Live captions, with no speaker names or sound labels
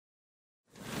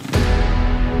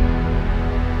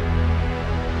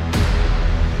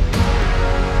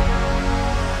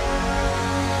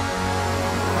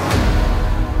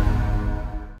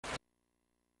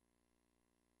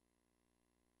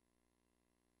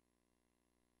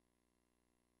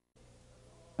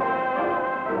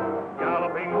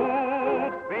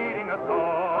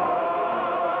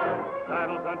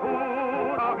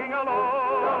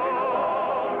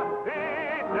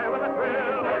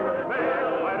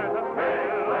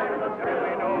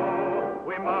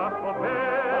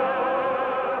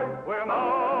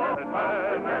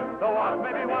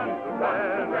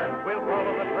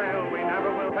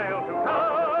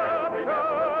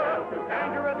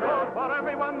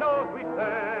everyone knows we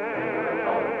say.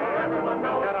 Everyone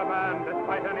knows. Get a man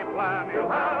despite any plan, he'll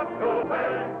have to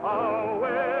bend. Our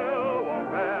will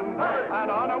won't bend,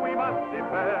 and honor we must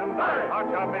defend. Our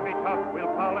job may be tough, we'll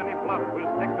foul any bluff,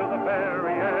 we'll stick to the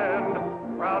very end.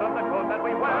 Proud of the code that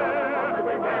we wear,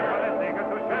 but as eager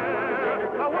to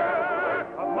share the work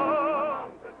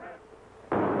among the men.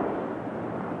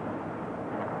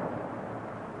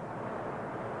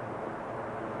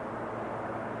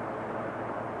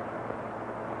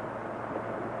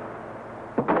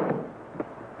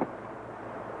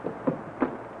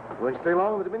 Will you stay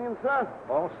long with the Dominion, sir?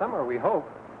 All summer, we hope.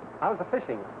 How's the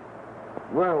fishing?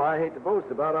 Well, I hate to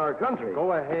boast about our country.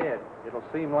 Go ahead. It'll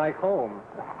seem like home.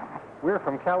 We're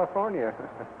from California.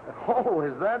 Oh,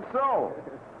 is that so?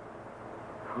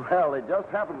 Well, it just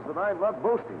happens that I love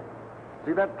boasting.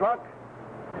 See that truck?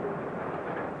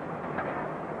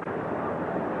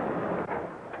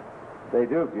 Say,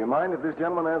 Duke, do you mind if this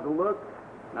gentleman has a look?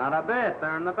 Not a bit.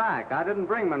 They're in the back. I didn't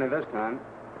bring many this time.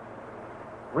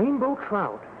 Rainbow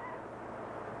trout.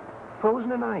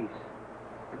 Frozen in ice.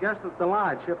 I guess that the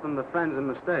lodge shipped them to friends in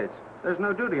the States. There's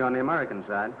no duty on the American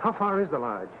side. How far is the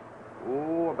lodge?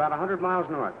 Oh, about 100 miles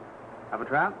north. Have a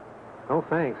trap? Oh,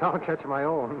 thanks. I'll catch my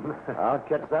own. I'll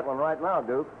catch that one right now,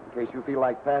 Duke, in case you feel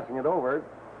like passing it over.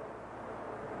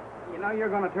 You know you're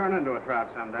going to turn into a trout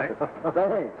someday.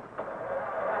 Thanks.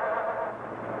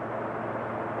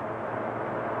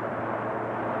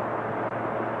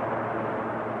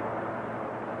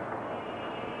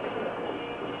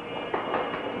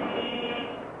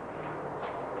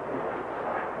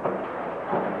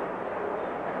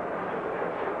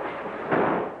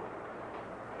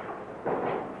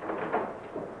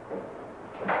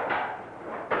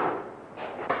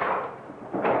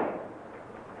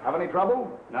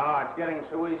 Trouble? No, it's getting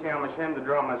so easy I'm ashamed to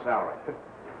draw my salary.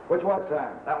 Which one,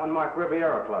 Sam? That one marked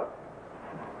Riviera Club.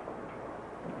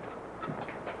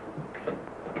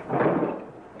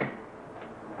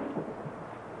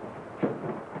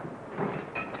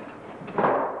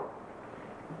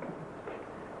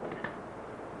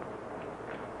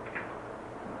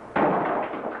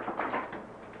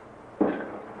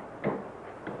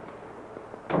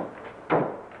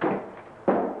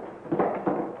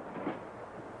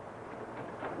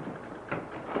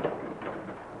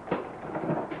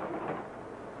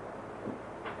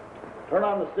 Turn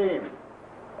on the steam.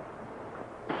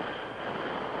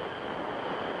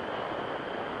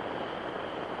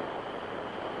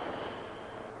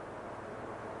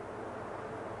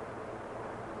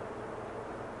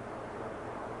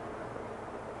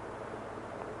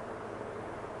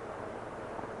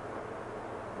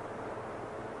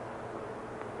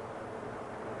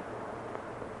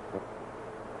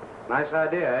 Nice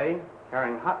idea, eh?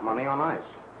 Carrying hot money on ice.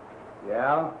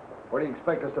 Yeah? Where do you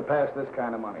expect us to pass this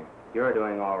kind of money? You're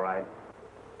doing all right.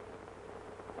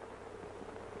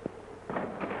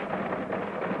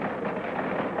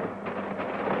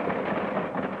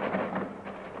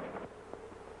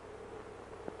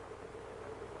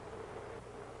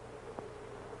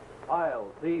 File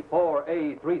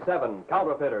C4A37,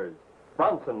 counterfeiters.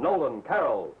 Bronson, Nolan,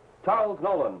 Carroll. Charles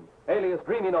Nolan, alias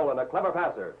Dreamy Nolan, a clever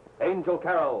passer. Angel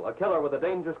Carroll, a killer with a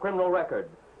dangerous criminal record.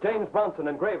 James Bronson,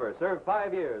 engraver, served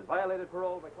 5 years, violated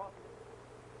parole by crossing...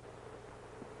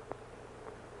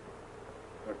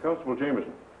 Constable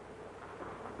Jameson,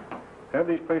 have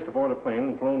these placed aboard a plane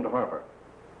and flown to Harper.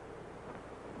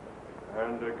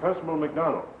 And Constable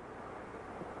McDonald.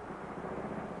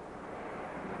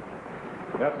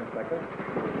 Yes, Inspector.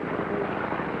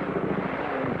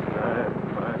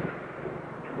 Fine.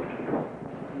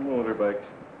 Motorbikes.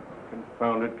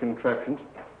 Confounded contraptions.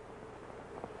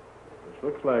 This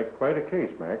looks like quite a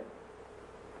case, Mac.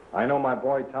 I know my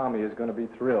boy Tommy is going to be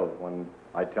thrilled when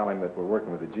I tell him that we're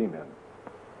working with the G-men.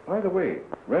 By the way,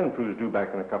 Renfrew's due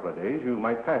back in a couple of days. You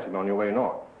might pass him on your way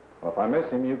north. Well, if I miss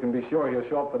him, you can be sure he'll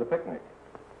show up for the picnic.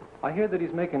 I hear that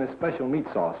he's making a special meat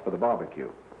sauce for the barbecue.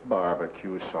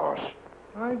 Barbecue sauce.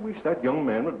 I wish that young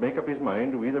man would make up his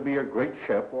mind to either be a great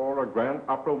chef or a grand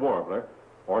opera warbler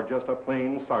or just a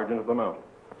plain sergeant of the mountain.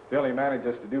 Still, he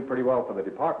manages to do pretty well for the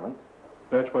department.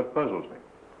 That's what puzzles me.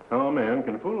 How a man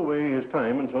can fool away his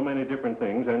time in so many different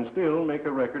things and still make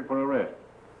a record for arrest.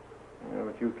 Yeah,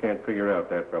 but you can't figure out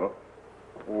that fellow.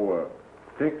 Oh,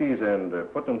 take these and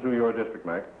put them through your district,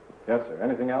 Mac. Yes, sir.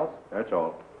 Anything else? That's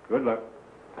all. Good luck.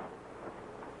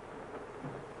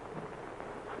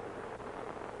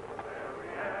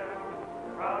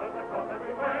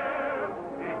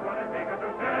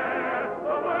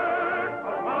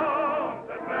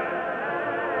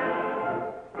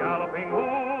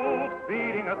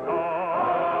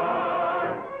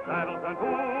 Saddles and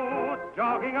boots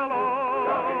jogging along.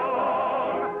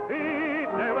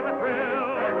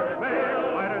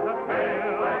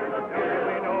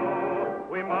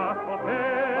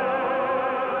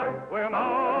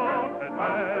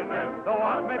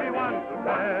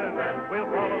 We'll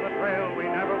follow the trail, we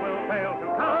never will fail to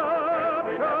capture.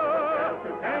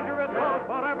 Dangerous road,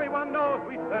 but everyone knows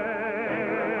we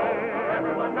say.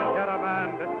 Everyone knows. Get a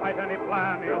man, despite any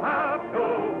plan, you'll have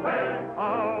to pay.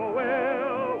 Our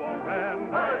will won't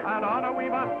bend, and honor we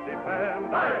must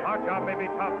defend. Our job may be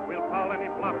tough, we'll call any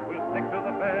bluff, we'll stick to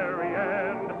the very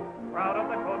end. Proud of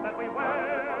the coat that we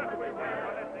wear, but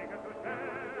it's eager to share.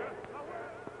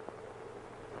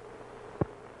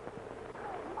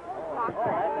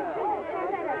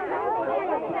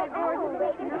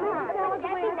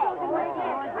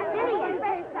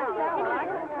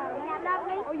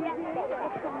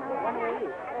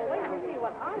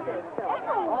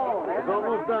 It's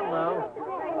almost done now.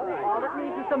 All it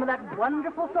needs is some of that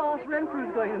wonderful sauce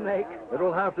Renfrew's going to make.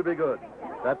 It'll have to be good.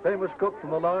 That famous cook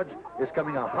from the lodge is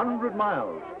coming 100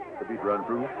 miles to beat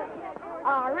Renfrew.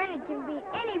 Oh, Rennie can beat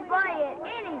anybody at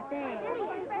anything.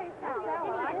 Isn't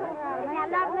that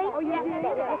lovely? Oh, yeah. I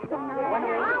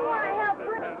want to help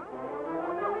Rennie.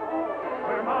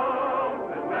 We're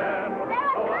mountain men.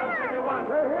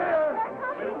 They're here.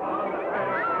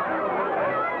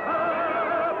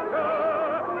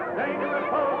 Dangerous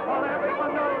post, but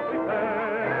everyone knows we say.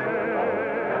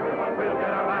 Everyone will get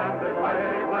a man this way,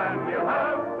 plan you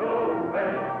have to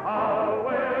pay. Our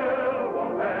will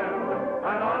won't bend,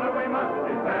 and honor we must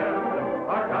defend.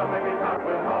 Our job may be tough,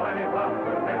 we'll call any bluff,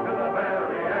 we'll stick to the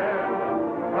very end.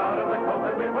 Proud of the coat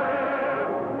that we wear,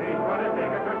 each one is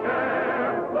eager to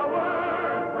share the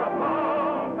word from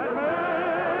mountain men.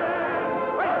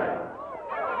 Hey!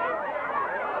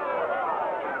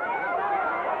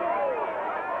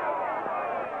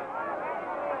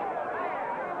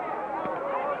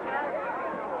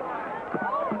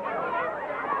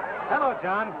 Hello,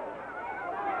 John.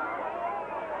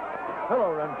 Hello,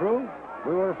 Renfrew.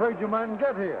 We were afraid you mightn't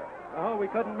get here. Oh, we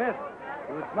couldn't miss.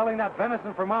 We were smelling that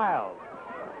venison for miles.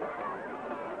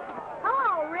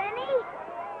 Hello, Rennie.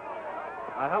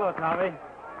 Hello, Tommy.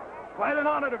 Quite an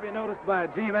honor to be noticed by a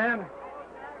G-man.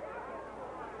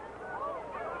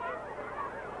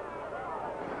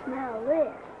 Smell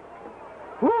this.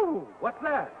 Whoo! What's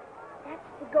that? That's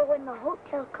to go in the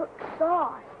hotel cook's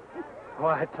sauce.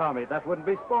 Why, Tommy, that wouldn't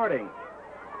be sporting.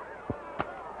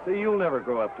 See, you'll never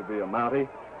grow up to be a Mountie.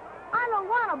 I don't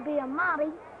want to be a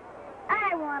Mountie.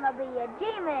 I want to be a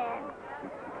G-man.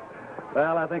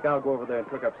 Well, I think I'll go over there and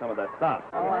cook up some of that sauce.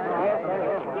 Oh,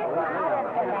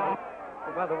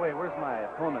 by the way, where's my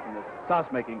opponent in this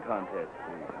sauce-making contest?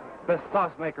 The best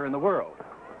sauce maker in the world.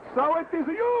 So it is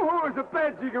you who is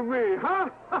badging me, huh?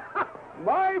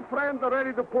 My friend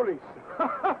already the police.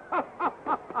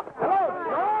 Hello,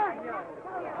 George.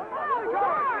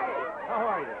 How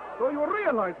are you? So you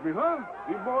realize me, huh?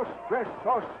 The most best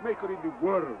sauce maker in the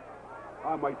world.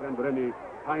 Ah, my friend Rennie,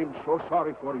 I'm so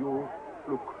sorry for you.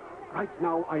 Look, right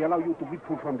now I allow you to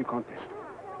withdraw from the contest.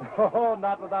 Oh,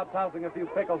 not without tossing a few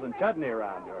pickles and chutney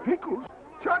around, George. Pickles?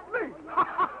 Chutney?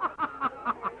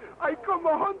 I come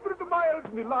 100 miles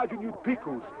in the lodge and you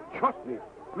pickles. Chutney.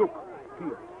 Look,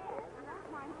 here.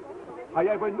 I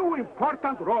have a new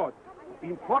important rod.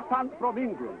 Important from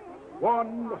England.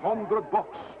 $100.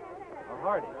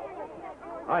 Hardy.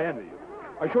 I envy you.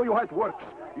 I show you how it works.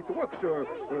 It works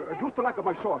just like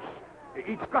my sauce.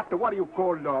 It's got what you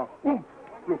call oomph.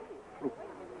 Look.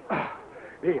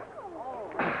 Here.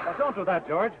 Now, don't do that,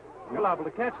 George. You're liable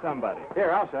to catch somebody.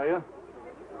 Here, I'll show you.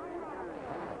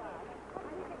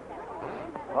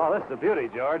 Oh, this is a beauty,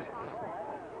 George.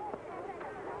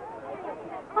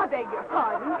 I beg your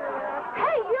pardon.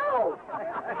 Hey, you!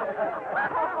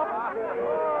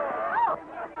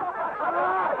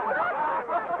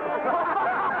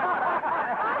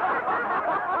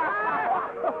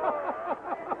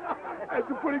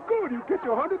 That's pretty good. You catch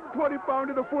 120 pounds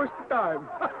in the first time.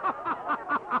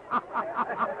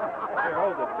 Here,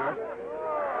 hold it, George.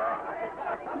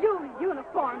 You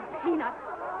uniformed peanut.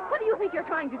 What do you think you're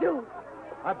trying to do?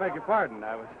 I beg your pardon.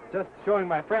 I was just showing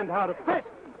my friend how to fish.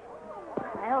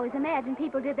 I always imagined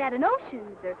people did that in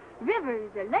oceans or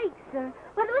rivers or lakes or,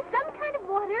 well, it was some kind of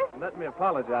water. Let me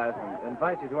apologize and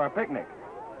invite you to our picnic.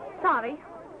 Sorry.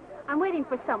 I'm waiting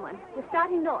for someone. We're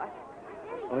starting north.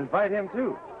 We'll invite him,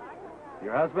 too.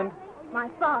 Your husband? My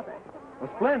father. Well,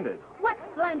 splendid. What's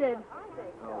splendid?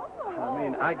 I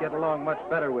mean, I get along much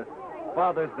better with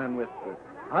fathers than with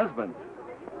husbands.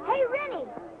 Hey, Rennie.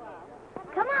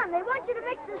 Come on, they want you to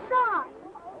mix the sauce.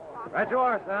 Right you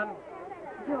are, son.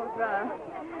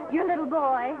 Your little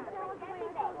boy.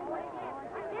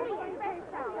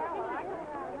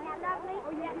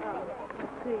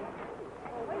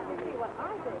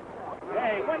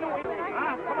 Hey, when do we eat?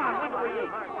 Huh? Come on, when do we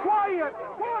eat? Quiet,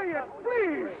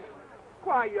 please.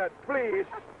 Quiet, please.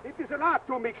 It is an art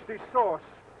to mix this sauce.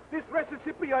 This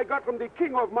recipe I got from the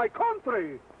king of my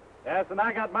country. Yes, and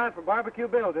I got mine from Barbecue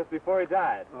Bill just before he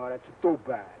died. Oh, that's too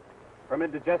bad. From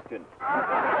indigestion.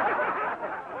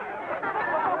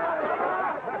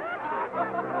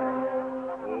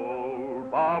 Old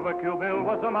Barbecue Bill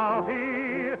was a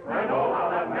Mountie. I know how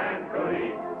that man could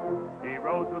eat. He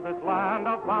rode through this land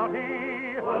of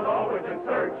bounty, was always in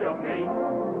search of meat.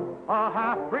 A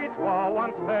half-breed squaw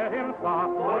once fed him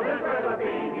soft. For this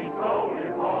recipe he sold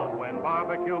his horse. When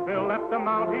Barbecue Bill left the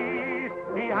Mounties,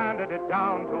 he handed it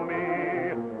down to me.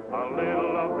 A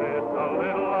little of this, a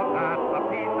little of that, a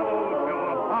piece of old shoe,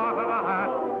 a part of a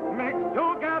hat. Mix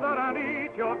together and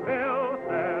eat your fill,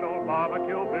 said old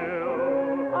Barbecue Bill.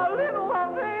 A little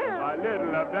of this. A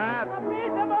little of that. A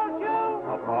piece of old shoe.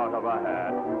 A part of a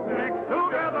hat. Mix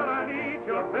together and eat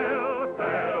your fill,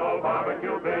 said old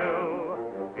Barbecue Bill.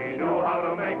 He knew how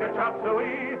to make a chop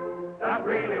suey that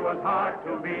really was hard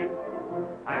to beat.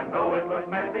 And though it was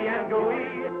messy and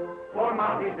gooey, for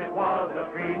Mounties it was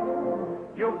a treat.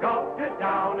 You gulped it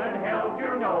down and held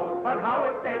your nose, but how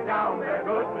it stayed down there,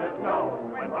 goodness knows.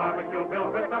 When Barbecue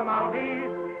Bill with the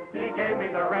Mounties, he gave me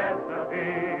the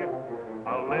recipe.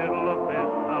 A little of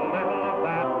this, a little of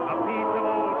that, a piece of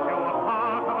old shoe, a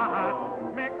part of a hat.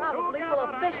 Mix together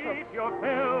and eat your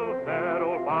fill, said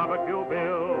old Barbecue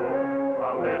Bill.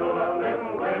 A little of this,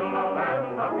 little of that,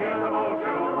 a piece of old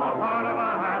shoe, a part of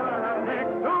a hat. Mix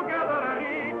together and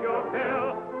eat your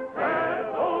fill, said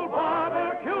old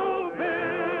Barbecue Bill.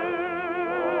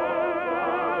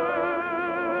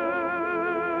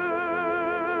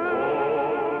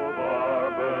 Old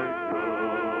Barbecue.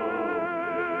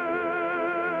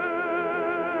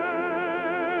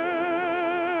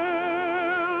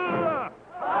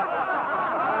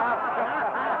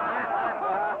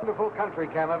 Wonderful country,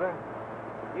 Canada.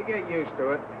 You get used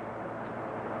to it.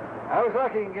 I was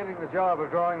lucky in getting the job of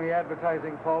drawing the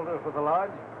advertising folder for the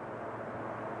lodge.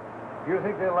 Do you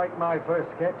think they'll like my first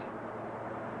sketch?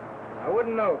 I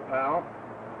wouldn't know, pal.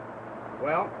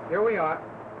 Well, here we are.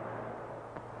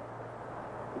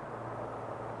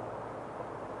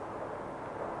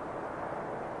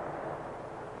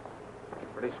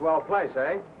 Pretty swell place,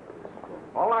 eh?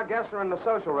 All our guests are in the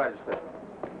social register.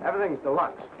 Everything's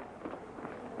deluxe.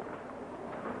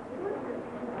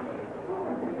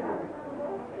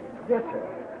 Yes, sir.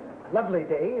 Lovely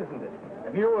day, isn't it?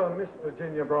 Have you Miss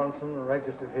Virginia Bronson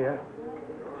registered here?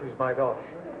 She's my daughter.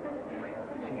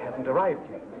 She hasn't arrived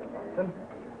yet, Bronson.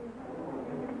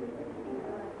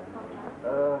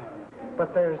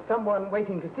 But there's someone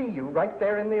waiting to see you right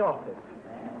there in the office.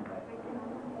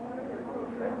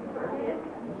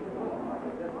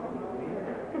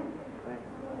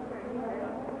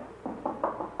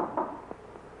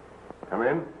 Come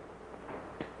in.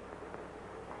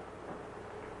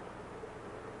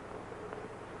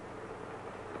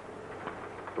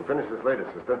 We'll finish this later,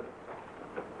 sister.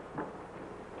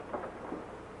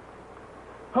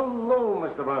 Hello,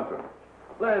 Mr. Bronson.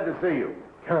 Glad to see you.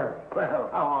 Herman. Well,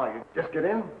 how are you? Just get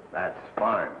in? That's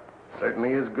fine.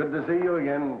 Certainly is good to see you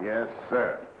again. Yes,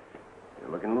 sir.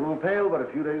 You're looking a little pale, but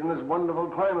a few days in this wonderful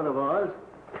climate of ours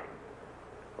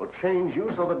will change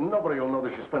you so that nobody will know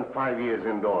that you spent 5 years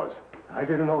indoors. I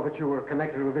didn't know that you were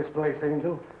connected with this place,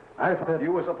 Angel. I thought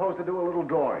You were supposed to do a little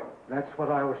drawing. that's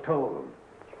what I was told.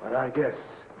 But I guess...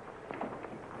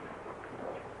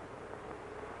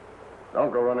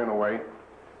 Don't go running away.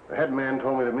 The head man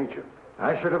told me to meet you.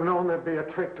 I should have known there'd be a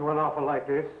trick to an offer like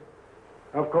this.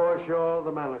 Of course, you're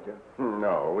the manager.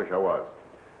 No, I wish I was.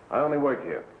 I only work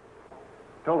here.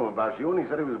 Told him about you, and he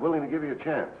said he was willing to give you a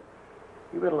chance.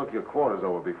 You better look your quarters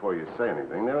over before you say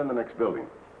anything. They're in the next building.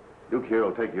 Duke here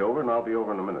will take you over, and I'll be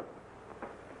over in a minute.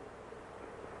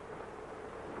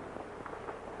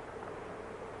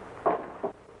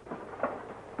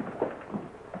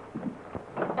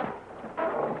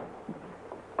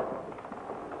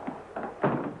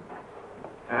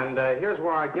 And here's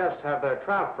where our guests have their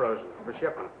trout frozen for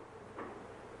shipping.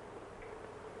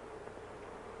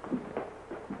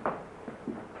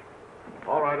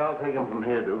 All right, I'll take him from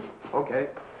here, Duke. Okay.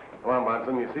 Come on,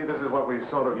 Bronson. You see, this is what we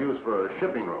sort of use for a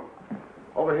shipping room.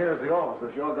 Over here is the office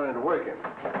that you're going to work in.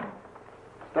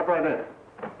 Step right in.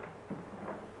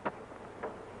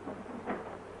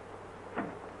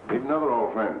 Meet another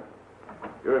old friend.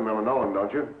 You remember Nolan,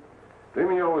 don't you?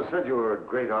 Dreamy always said you were a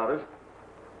great artist.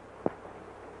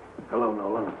 Hello,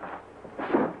 Nolan.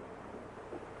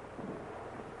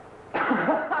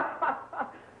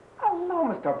 Hello,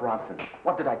 Mr. Bronson.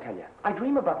 What did I tell you? I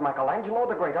dream about Michelangelo,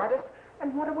 the great artist,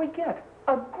 and what do we get?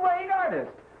 A great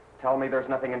artist. Tell me there's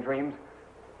nothing in dreams.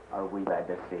 Are we glad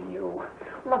to see you?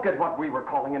 Look at what we were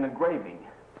calling an engraving.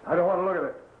 I don't want to look at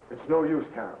it. It's no use,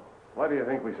 Carol. Why do you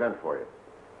think we sent for you?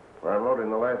 We're unloading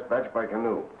the last batch by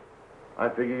canoe. I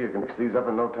figure you can fix these up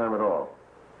in no time at all.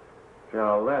 See,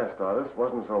 our last artist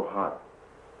wasn't so hot.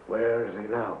 Where is he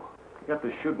now? He got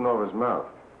the shooting over his mouth.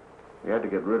 We had to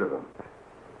get rid of him.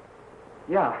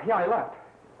 Yeah, he left.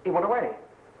 He went away.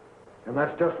 And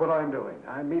that's just what I'm doing.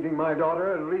 I'm meeting my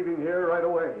daughter and leaving here right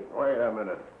away. Wait a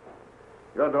minute.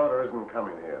 Your daughter isn't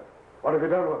coming here. What have you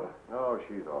done with her? No,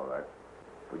 she's all right.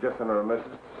 We just sent her a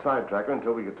message to sidetrack her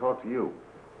until we could talk to you.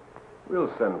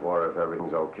 We'll send for her if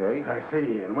everything's okay. I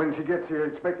see. And when she gets here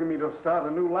expecting me to start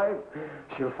a new life,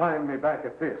 she'll find me back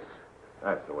at this.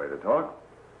 That's the way to talk.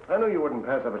 I knew you wouldn't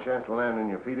pass up a chance to land on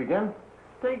your feet again.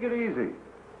 Take it easy.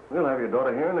 We'll have your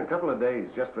daughter here in a couple of days.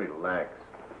 Just relax.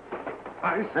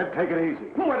 I said take it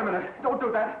easy. Wait a minute. Don't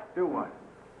do that. Do what?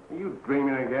 Are you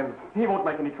dreaming again? He won't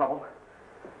make any trouble.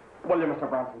 Will you, Mr.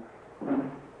 Bronson?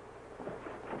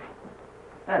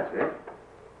 That's it.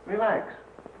 Relax.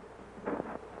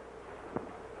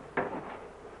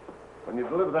 When you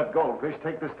deliver that goldfish,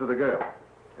 take this to the girl.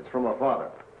 It's from her father.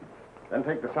 Then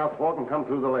take the South Fork and come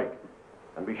through the lake.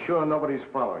 And be sure nobody's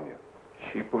following you.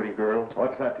 She pretty girl?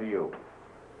 What's that to you?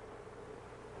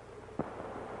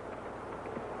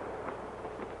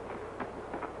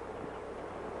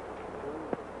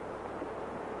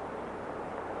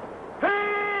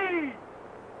 Hey!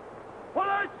 Pull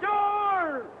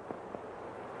ashore!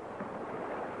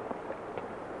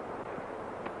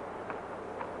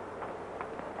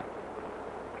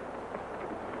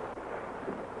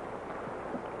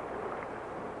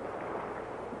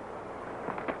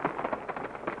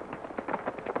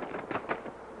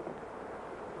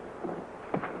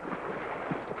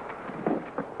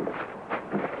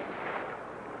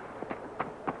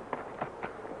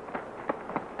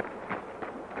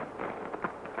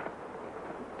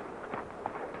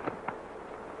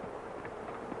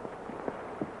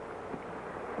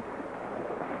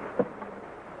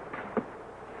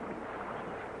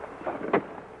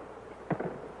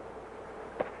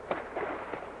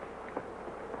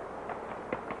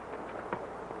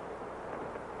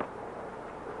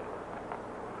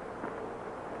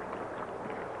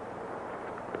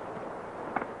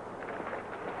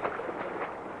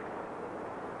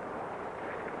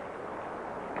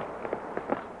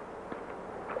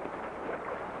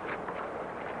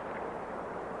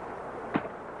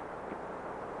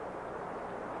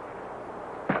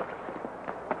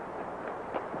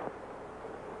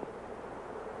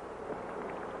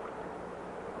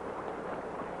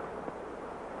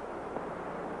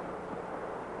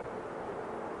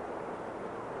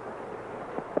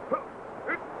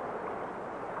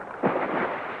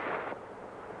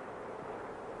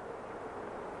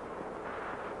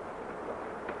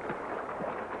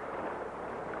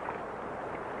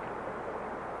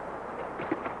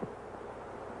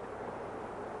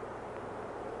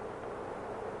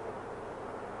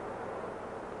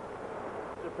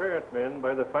 Apparent, men,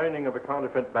 by the finding of a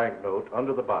counterfeit banknote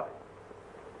under the body,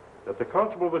 that the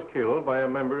constable was killed by a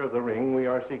member of the ring we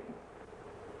are seeking.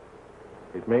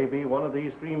 It may be one of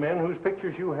these three men whose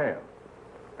pictures you have,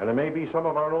 and it may be some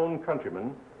of our own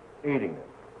countrymen aiding them.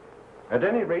 At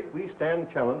any rate, we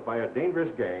stand challenged by a dangerous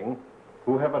gang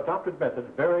who have adopted methods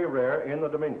very rare in the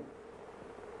Dominion.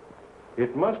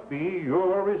 It must be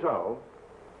your resolve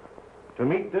to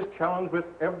meet this challenge with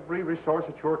every resource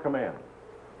at your command,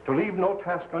 to leave no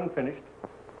task unfinished,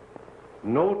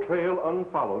 no trail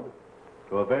unfollowed,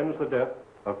 to avenge the death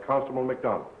of Constable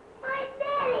McDonald. My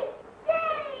daddy!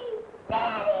 Daddy!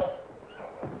 Daddy!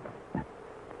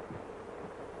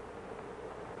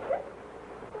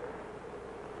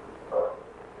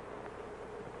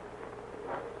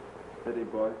 Steady,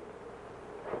 boy.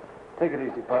 Take it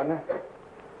easy, partner.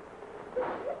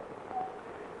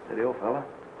 Steady, old fella.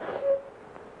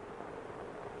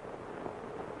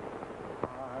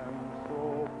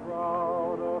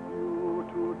 Proud of you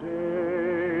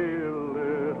today,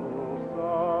 little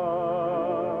son,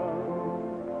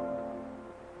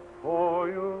 for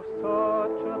you've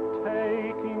such a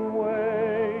taking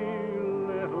way,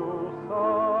 little son,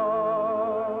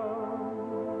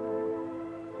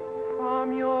 from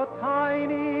your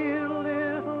tiny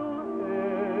little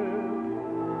head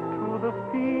to the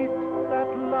feet that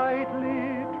lightly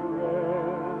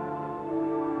tread,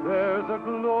 there's a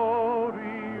glory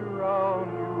round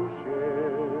you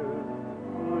shed,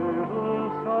 little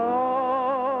son.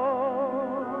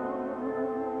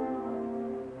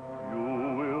 You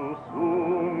will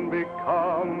soon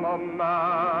become a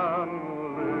man,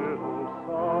 little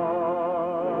son.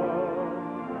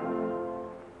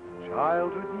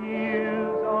 Childhood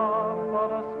years are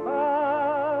but a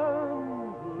span,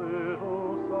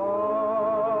 little son.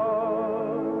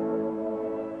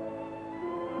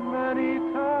 Many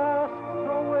times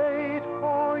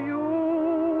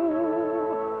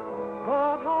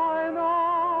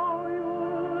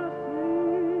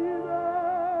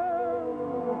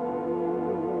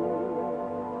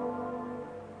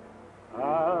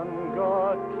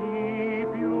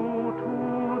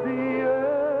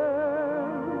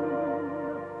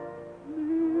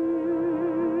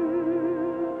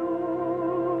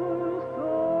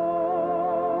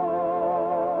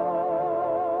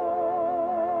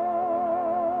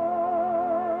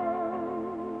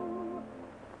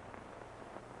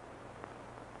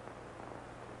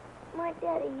My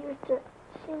daddy used to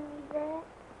sing me that.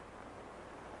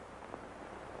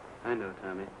 I know,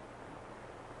 Tommy.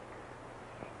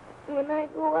 When I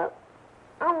grow up,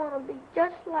 I want to be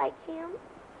just like him.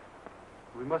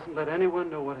 We mustn't let anyone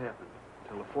know what happened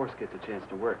until the force gets a chance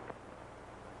to work.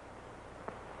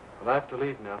 Well, I have to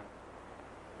leave now.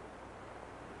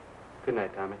 Good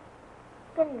night, Tommy.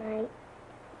 Good night.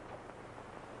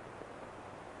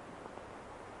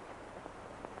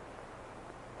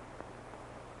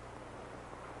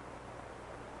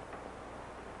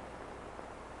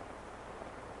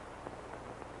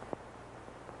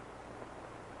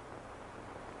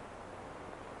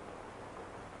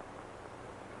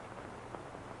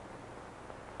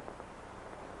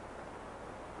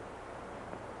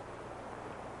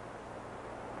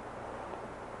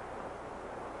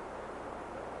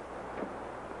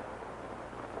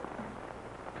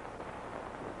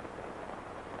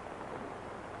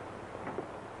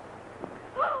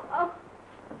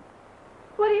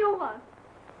 What do you want?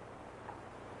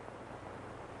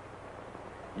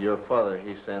 Your father,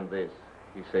 he sent this.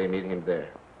 He say meet him there.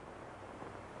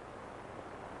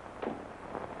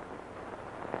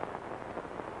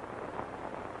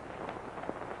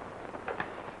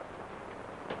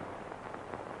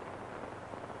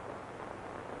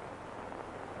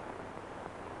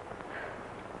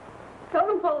 Told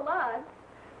him a whole lot.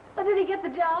 But did he get the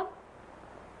job?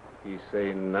 He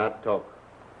say not talk.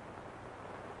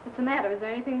 What's the matter? Is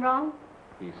there anything wrong?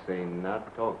 He say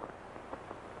not talk.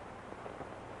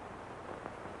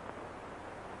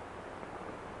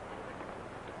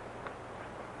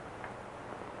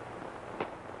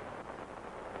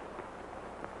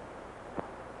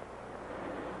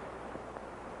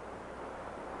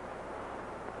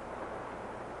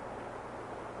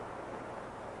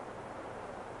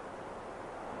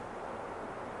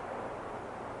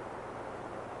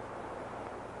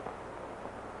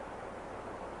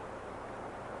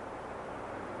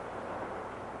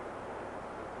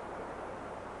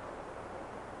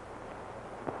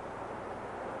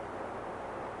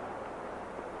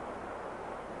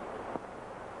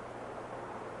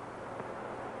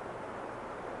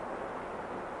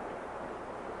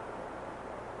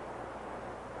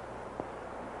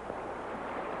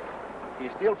 He's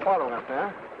still following us,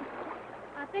 huh?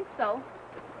 I think so.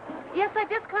 Yes, I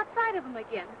just caught sight of him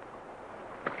again.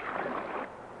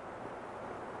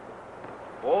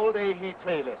 All day he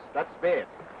trail us. That's bad.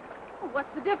 Well, what's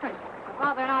the difference? My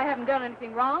father and I haven't done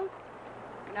anything wrong.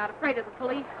 We're not afraid of the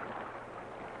police.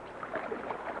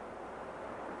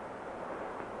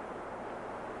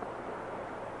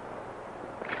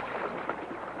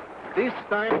 This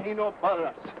time he no bother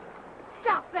us.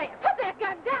 Stop there. Put that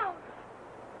gun down.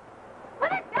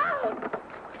 Put it down.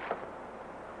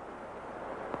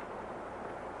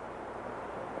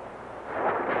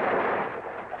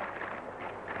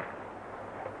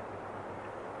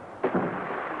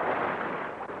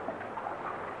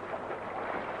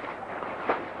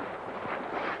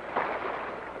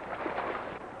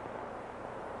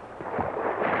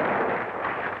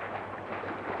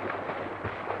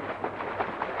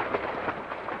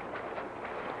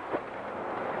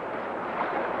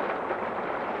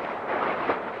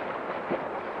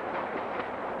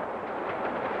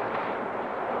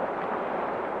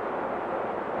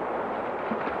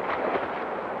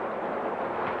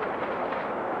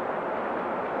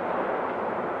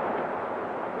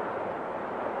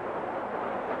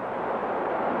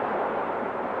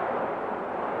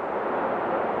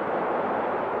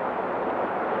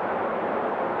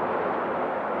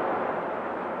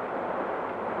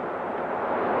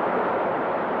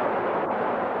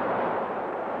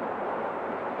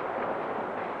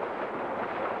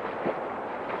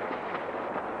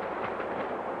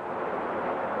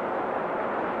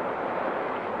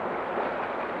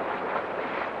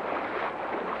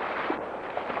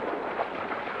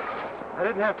 I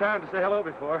didn't have time to say hello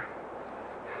before.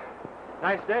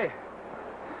 Nice day.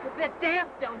 It's a bit damp,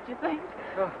 don't you think?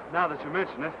 Well, now that you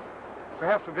mention it,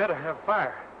 perhaps we better have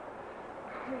fire.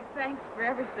 Gee, thanks for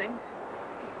everything.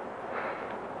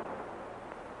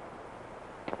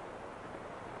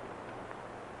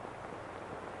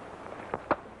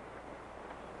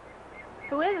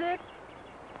 Who is it?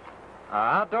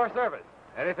 Outdoor service.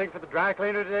 Anything for the dry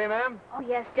cleaner today, ma'am? Oh,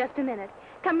 yes, just a minute.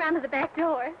 Come round to the back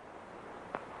door.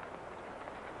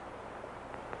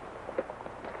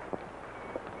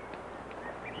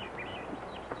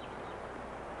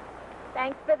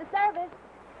 Thanks for the service.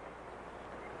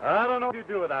 I don't know what you'd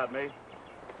do without me.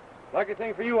 Lucky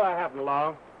thing for you I happened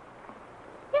along.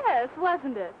 Yes,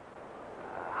 wasn't it?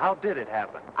 How did it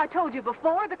happen? I told you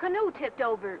before, the canoe tipped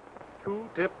over. Who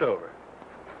tipped over?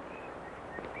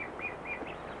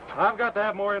 I've got to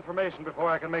have more information before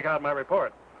I can make out my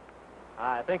report.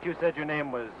 I think you said your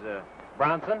name was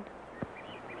Bronson?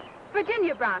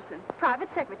 Virginia Bronson, private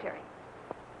secretary.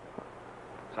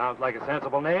 Sounds like a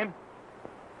sensible name.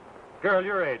 Girl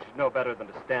your age should know better than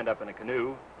to stand up in a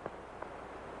canoe.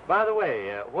 By the way,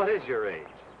 what is your age?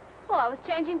 Well, I was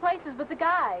changing places with the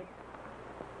guide.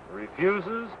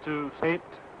 Refuses to state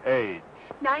age.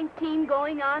 19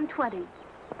 going on 20.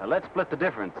 Now, let's split the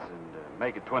difference and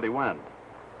make it 21.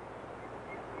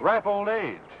 Ripe old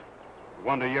age.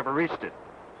 Wonder you ever reached it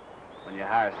when you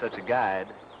hire such a guide.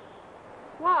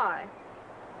 Why?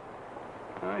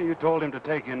 You told him to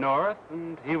take you north,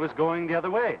 and he was going the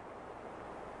other way.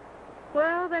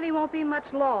 Well, then he won't be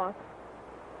much loss.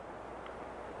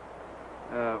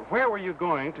 Where were you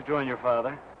going to join your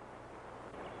father?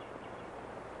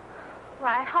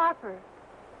 Why, Harper.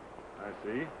 I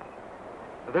see.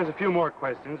 There's a few more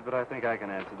questions, but I think I can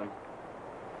answer them.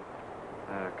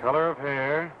 Color of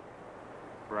hair,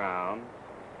 brown.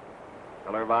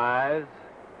 Color of eyes,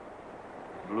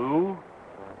 blue.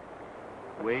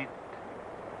 Weight,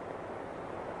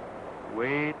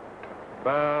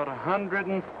 about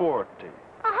 140.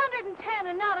 110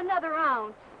 and not another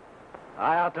ounce.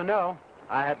 I ought to know.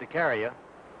 I had to carry you.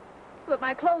 But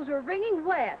my clothes were wringing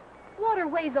wet. Water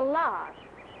weighs a lot.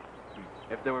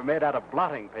 If they were made out of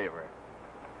blotting paper.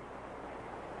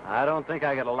 I don't think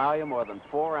I could allow you more than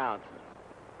 4 ounces.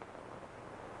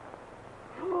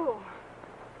 Oh.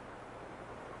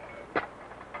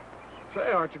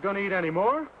 Say, aren't you going to eat any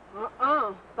more?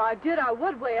 If I did, I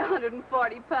would weigh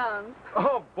 140 pounds.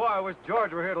 Oh, boy, I wish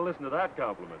George were here to listen to that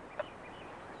compliment.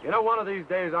 You know, one of these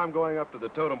days I'm going up to the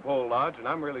Totem Pole Lodge, and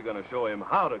I'm really going to show him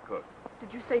how to cook.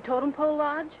 Did you say Totem Pole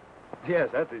Lodge? Yes,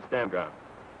 that's his campground.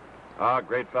 Ah,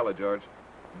 great fella, George.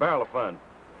 Barrel of fun.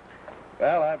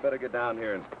 Well, I'd better get down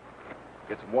here and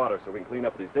get some water so we can clean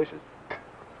up these dishes.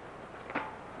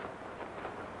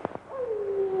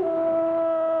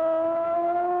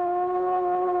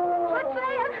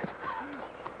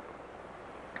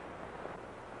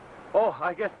 Oh,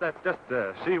 I guess that's just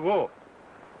a she-wolf.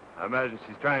 I imagine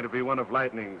she's trying to be one of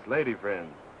Lightning's lady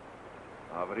friends.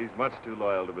 Oh, but he's much too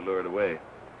loyal to be lured away.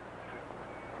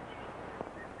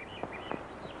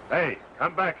 Hey,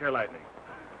 come back here, Lightning.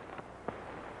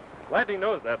 Lightning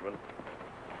knows that one.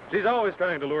 She's always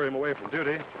trying to lure him away from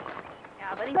duty.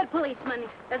 Yeah, but he's a good policeman.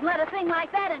 Doesn't let a thing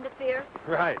like that interfere.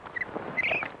 Right.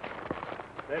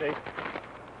 Steady.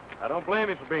 I don't blame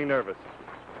you for being nervous.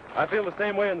 I feel the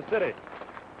same way in the city.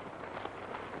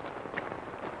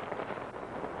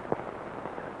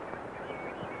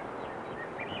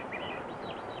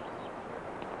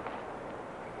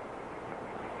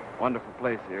 Wonderful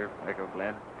place here, Echo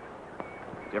Glen.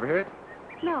 Did you ever hear it?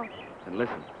 No. Then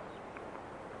listen.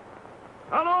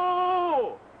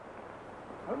 Hello!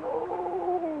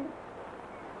 Hello!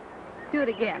 Do it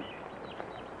again.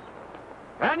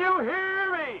 Can you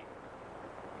hear me?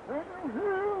 Can you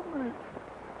hear me?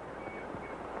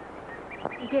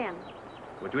 Again.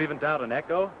 Would you even doubt an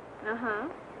echo? Uh-huh.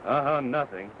 Uh-huh,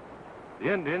 nothing.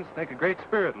 The Indians think a great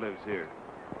spirit lives here.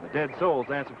 The dead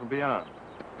souls answer from beyond.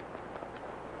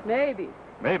 Maybe.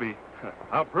 Maybe.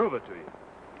 I'll prove it to you.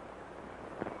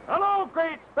 Hello,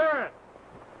 Great Spirit!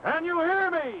 Can you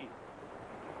hear me?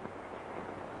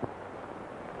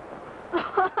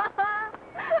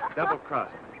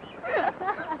 Double-crossed me.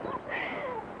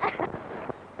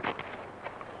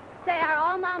 Say, are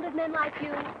all mounted men like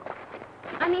you?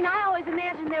 I mean, I always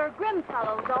imagined they were grim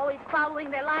fellows, always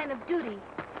following their line of duty.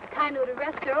 The kind who would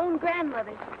arrest their own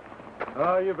grandmothers.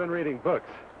 Oh, you've been reading books.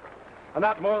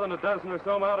 Not more than a dozen or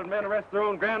so mounted men arrested their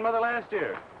own grandmother last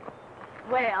year.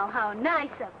 Well, how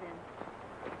nice of them.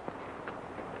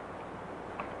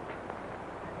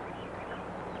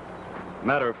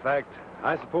 Matter of fact,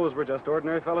 I suppose we're just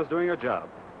ordinary fellows doing our job.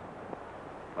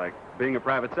 Like being a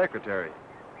private secretary.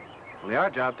 Only our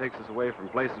job takes us away from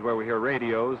places where we hear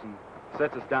radios and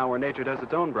sets us down where nature does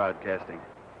its own broadcasting.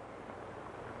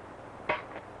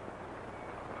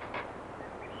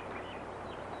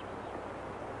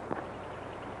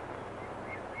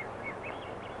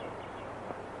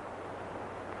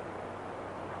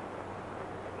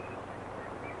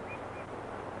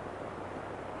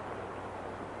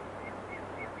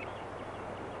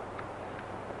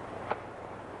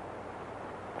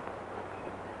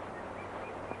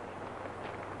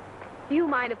 Do you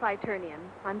mind if I turn in?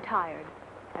 I'm tired.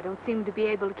 I don't seem to be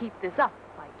able to keep this up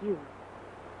like you.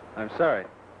 I'm sorry.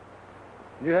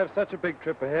 You have such a big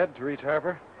trip ahead to reach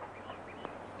Harper?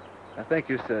 I think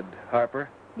you said Harper.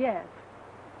 Yes.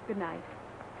 Good night.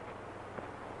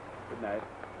 Good night.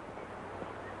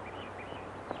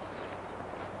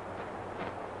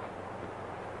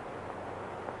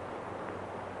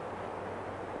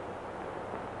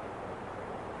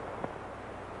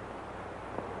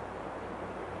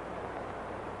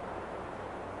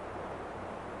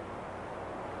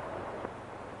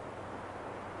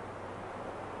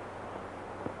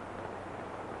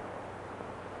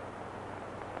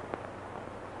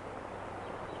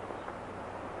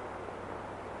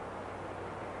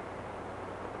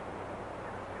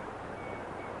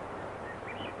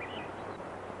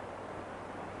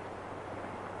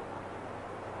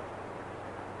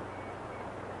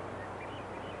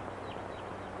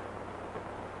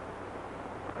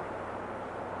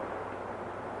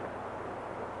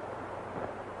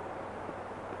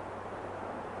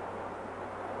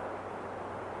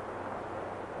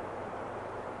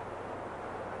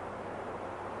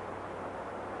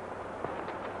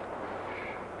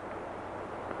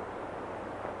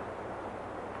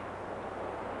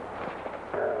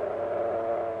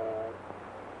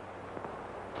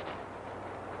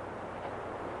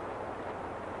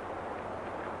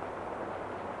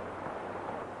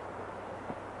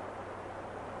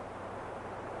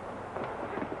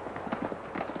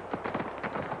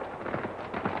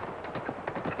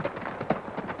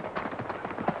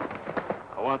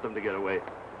 want them to get away.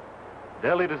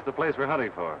 They'll lead us to the place we're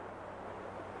hunting for.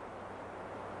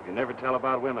 You can never tell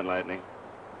about women, Lightning.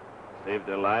 Save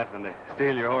their life and they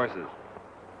steal your horses.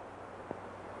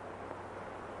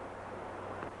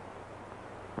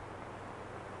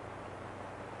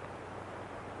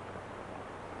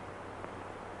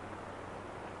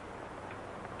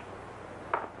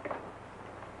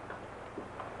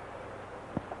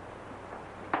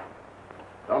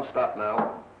 Don't stop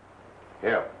now.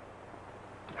 Here.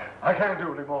 I can't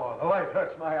do any more. The light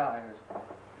hurts my eyes.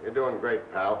 You're doing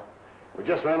great, pal. We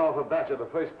just ran off a batch of the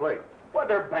first plate. Well,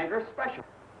 they're bankers special.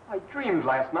 I dreamed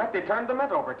last night they turned the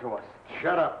mint over to us.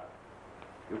 Shut up.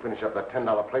 You finish up that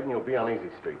 $10 plate and you'll be on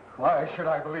Easy Street. Why should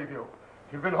I believe you?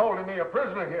 You've been holding me a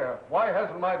prisoner here. Why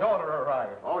hasn't my daughter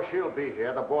arrived? Oh, she'll be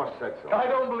here. The boss said so. I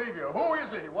don't believe you. Who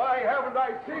is he? Why haven't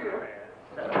I seen him?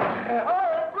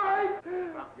 Oh, Frank!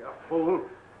 You fool.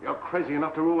 You're crazy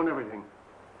enough to ruin everything.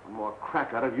 One more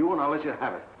crack out of you and I'll let you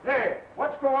have it. Hey,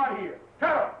 what's going on here?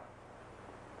 Tell him.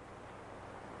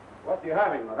 What you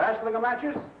having, wrestling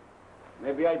matches?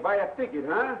 Maybe I buy a ticket,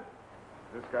 huh?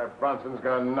 This guy Bronson's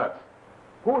gone nuts.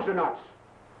 Who's the nuts?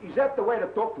 Is that the way to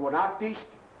talk to an artist?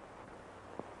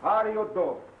 How do you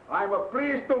do? I'm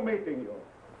pleased to meeting you.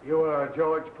 You are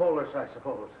George Polis, I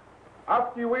suppose.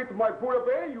 After you ate my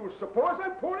bouillabaisse, you suppose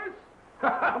I'm Polis?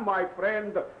 My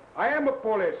friend, I am a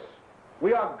Polis.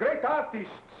 We are great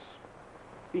artists.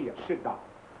 Here, sit down.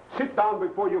 Sit down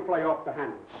before you fly off the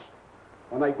handles.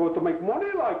 When I go to make money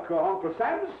like Uncle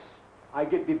Sam's, I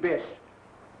get the best.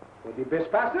 For the best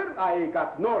passer, I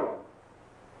got Nolan.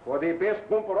 For the best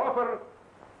bumper offer,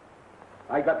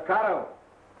 I got Carol.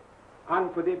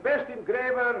 And for the best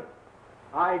engraver,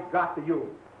 I got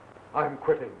you. I'm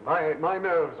quitting. My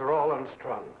nerves are all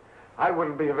unstrung. I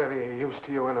wouldn't be of any use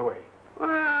to you anyway.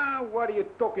 Ah, what do you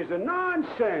talk is a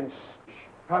nonsense.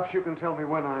 Perhaps you can tell me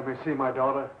when I may see my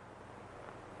daughter.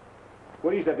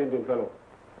 What is that Indian fellow?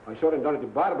 I saw him down at the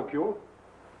barbecue.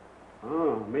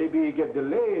 Oh, maybe he get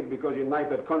delayed because he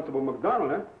knifed that Constable McDonald,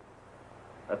 huh?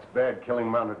 That's bad, killing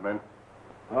mounted men.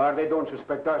 They don't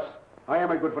suspect us. I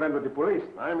am a good friend with the police.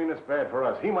 I mean, it's bad for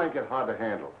us. He might get hard to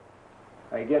handle.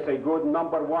 I guess a good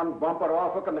 #1 bumper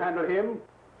offer can handle him.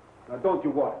 Now, don't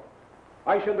you worry.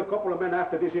 I send a couple of men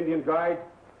after this Indian guide,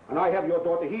 and I have your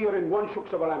daughter here in 1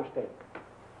 shooks of a lamb steak.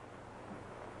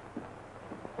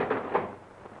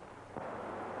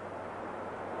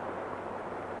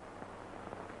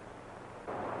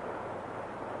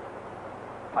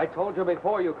 I told you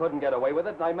before you couldn't get away with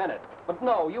it, and I meant it. But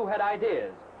no, you had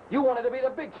ideas. You wanted to be the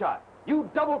big shot. You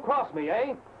double-crossed me,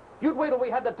 eh? You'd wait till we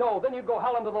had the dough, then you'd go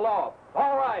howling to the law.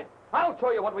 All right, I'll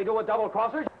show you what we do with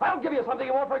double-crossers. I'll give you something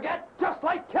you won't forget, just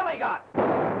like Kelly got.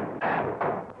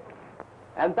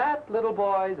 And that, little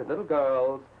boys and little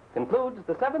girls, concludes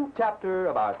the 7th chapter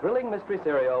of our thrilling mystery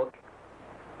serial.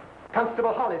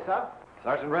 Constable Holly, sir.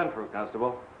 Sergeant Renfrew,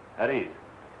 Constable. At ease.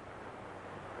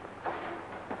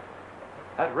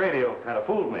 That radio kind of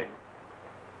fooled me.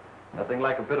 Nothing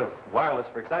like a bit of wireless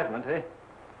for excitement, eh?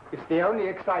 It's the only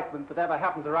excitement that ever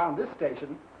happens around this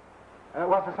station.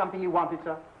 Was there something you wanted,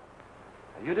 sir?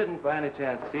 You didn't by any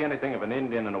chance see anything of an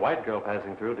Indian and a white girl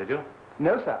passing through, did you?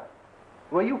 No, sir.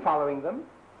 Were you following them?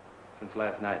 Since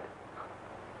last night.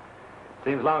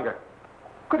 Seems longer.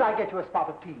 Could I get you a spot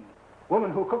of tea?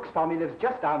 Woman who cooks for me lives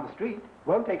just down the street.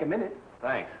 Won't take a minute.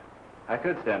 Thanks. I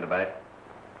could stand a bite.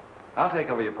 I'll take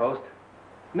over your post.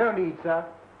 No need, sir.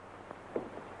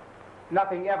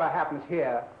 Nothing ever happens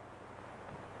here.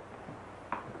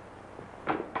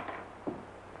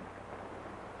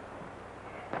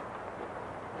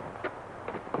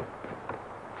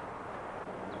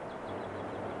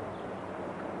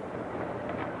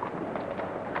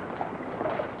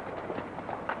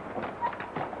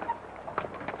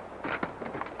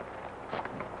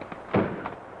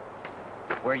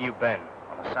 Where you been?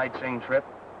 On a sightseeing trip?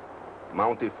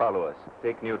 Mountie follow us.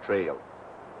 Take new trail.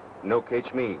 No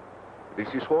catch me. This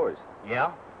is horse.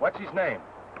 Yeah? What's his name?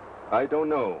 I don't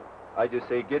know. I just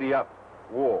say giddy up.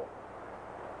 War.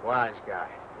 Wise guy.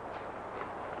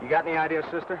 You got any ideas,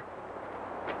 sister?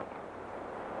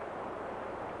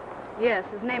 Yes,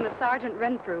 his name is Sergeant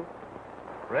Renfrew.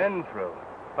 Renfrew.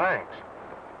 Thanks.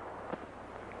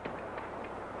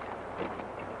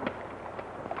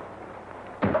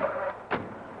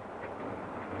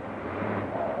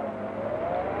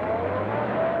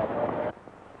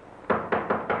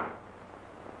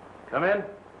 Come in.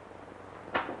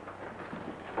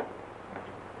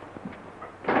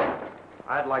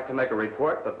 I'd like to make a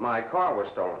report that my car was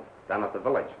stolen down at the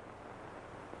village.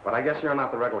 But I guess you're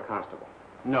not the regular constable.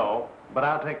 No, but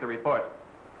I'll take the report.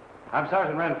 I'm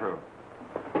Sergeant Renfrew.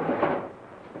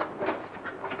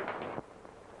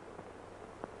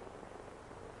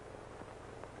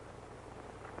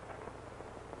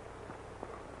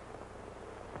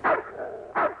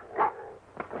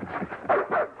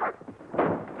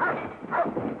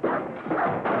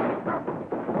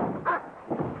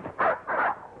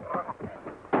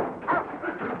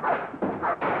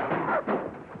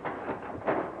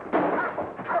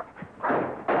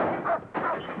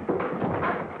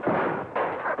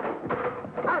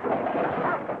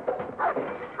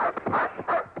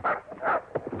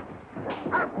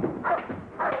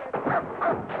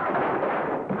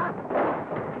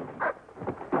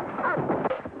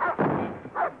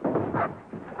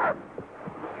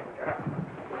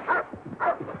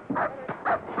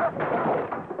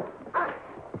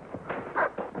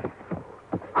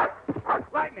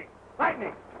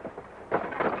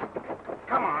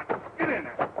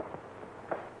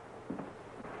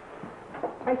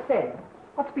 I say,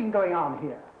 what's been going on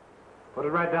here? Put it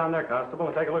right down there, Constable,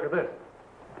 and take a look at this.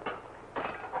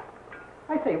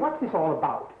 I say, what's this all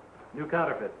about? New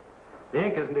counterfeit. The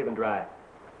ink isn't even dry.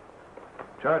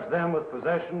 Charge them with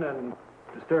possession and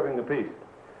disturbing the peace.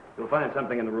 You'll find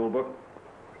something in the rule book.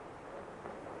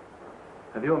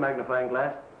 Have you a magnifying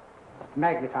glass?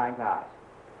 Magnifying glass.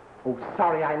 Oh,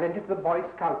 sorry, I lent it to the Boy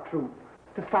Scout troop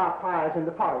to start fires in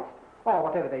the forest, or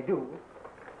whatever they do.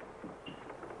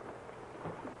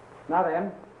 Now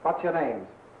then, what's your names?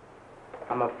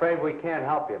 I'm afraid we can't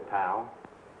help you, pal.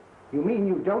 You mean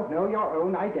you don't know your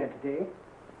own identity?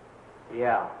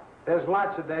 Yeah. There's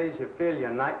lots of days you feel you're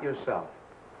not yourself.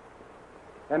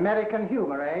 American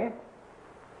humor, eh?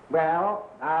 Well,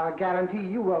 I'll guarantee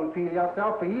you won't feel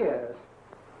yourself for years.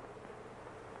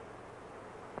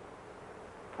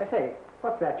 I say,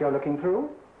 what's that you're looking through?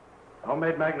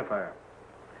 Homemade magnifier.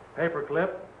 Paper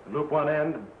clip, loop one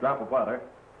end, drop of water.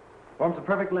 Forms a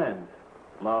perfect lens.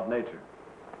 Law of nature.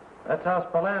 That's how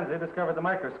Spallanzani discovered the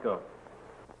microscope.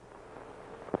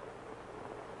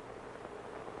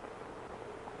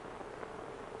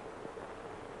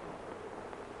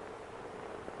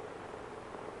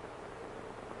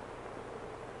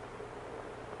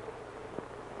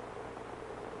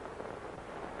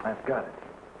 I've got it.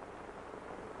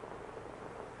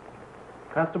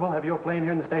 Constable, have you a plane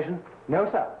here in the station? No,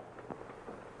 sir.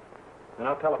 Then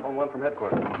I'll telephone one from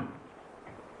headquarters.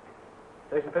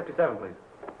 Station 57, please.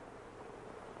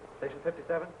 Station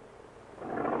 57?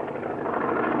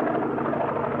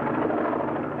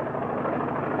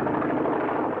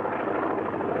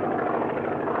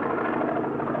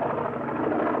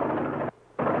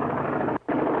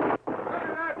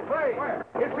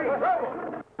 It's in trouble!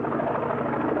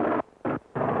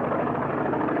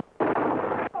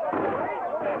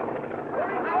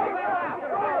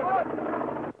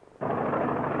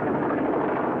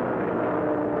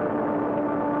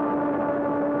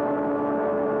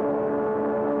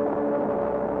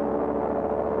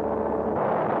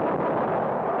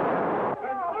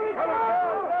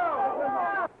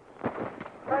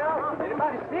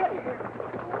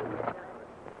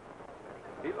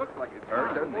 He looks like he's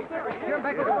hurt, doesn't he? You're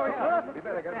back at the hotel. We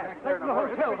better get back Take there. him to the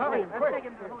hotel. Hurry, quick.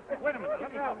 Wait a minute,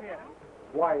 let me out here.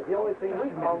 Why, the only thing we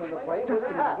call in the plane is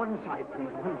one side,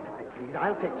 please. One side, please.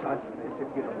 I'll take charge of this if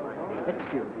you don't mind.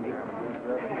 Excuse me.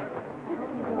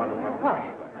 Why,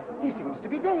 he seems to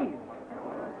be dazed.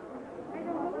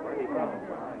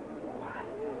 Why,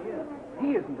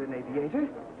 he isn't an aviator.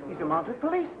 He's a mounted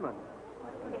policeman.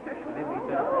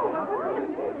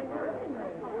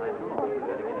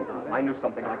 I knew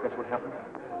something like this would happen.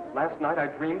 Last night I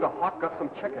dreamed a hawk got some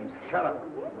chickens. Shut up.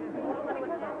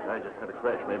 I just had a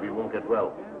crash. Maybe you won't get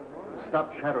well.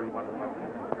 Stop chattering.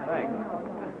 Thanks.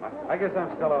 I guess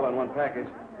I'm still all in one package.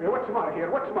 Hey, what's the matter here?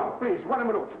 What's the matter? Please, 1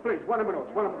 minute. Please, 1 minute.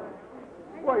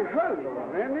 Why,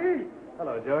 hello, Annie.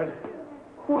 Hello, George.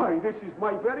 Why, this is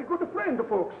my very good friend,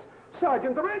 folks.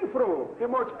 Sergeant Renfrew, the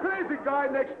most crazy guy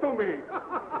next to me.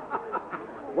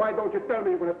 Why don't you tell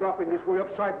me you're going to drop in this way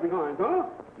upside behind, huh?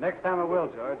 Next time I will,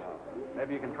 George.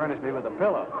 Maybe you can furnish me with a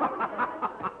pillow.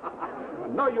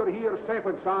 Now you're here safe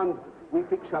and sound, we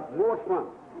fix up more fun,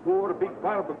 more big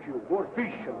barbecue, more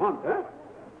fish and hunt, eh?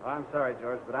 Oh, I'm sorry,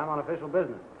 George, but I'm on official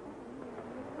business.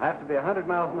 I have to be 100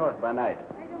 miles north by night.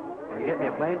 Can you get me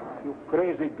a plane? You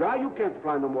crazy guy, you can't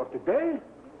fly no more today.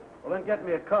 Well, then get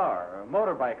me a car or a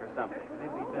motorbike or something.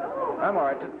 I'm all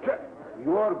right.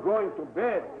 You're going to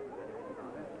bed.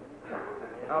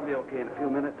 I'll be okay in a few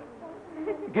minutes.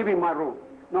 Give him my room.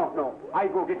 No, I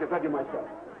go get it ready myself.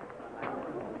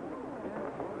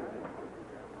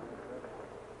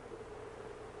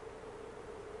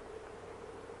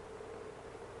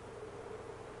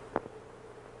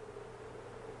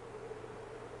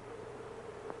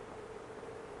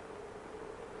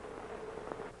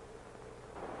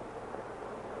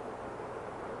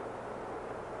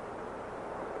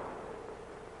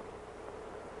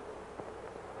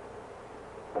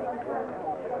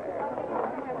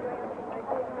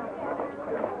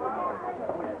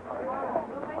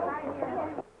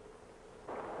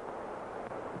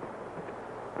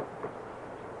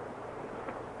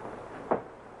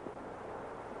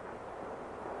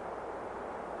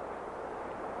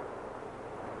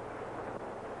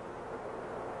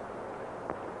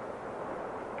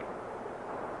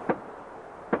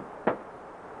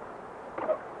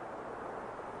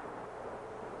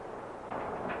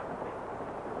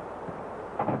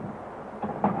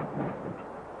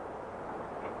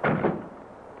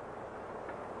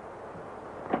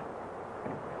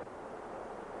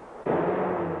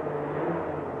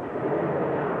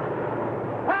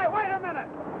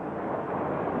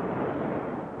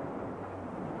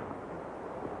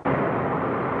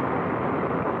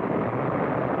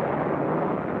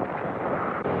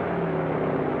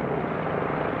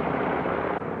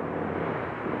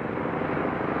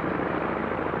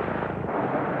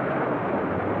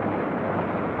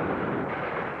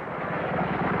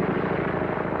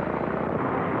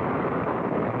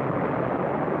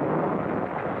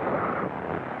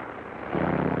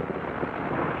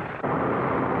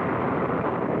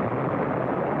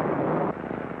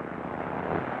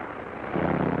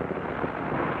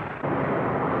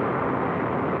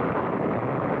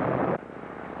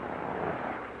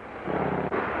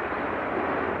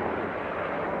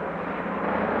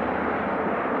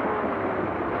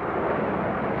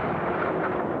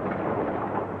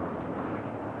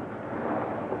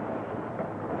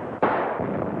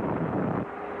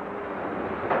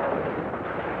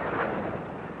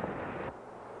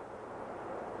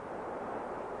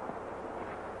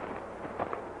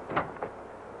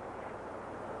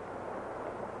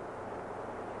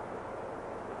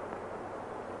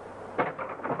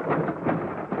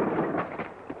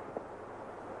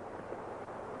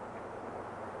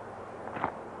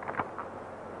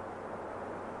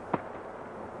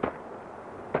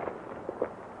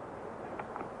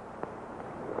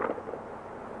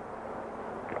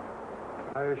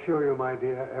 I assure you, my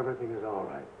dear, everything is all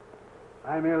right.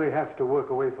 I merely have to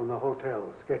work away from the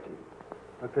hotel sketching.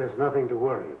 But there's nothing to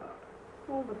worry about.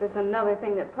 Oh, but there's another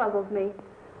thing that puzzles me.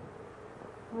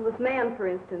 Well, this man, for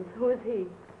instance, who is he?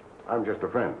 I'm just a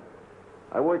friend.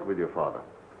 I work with your father.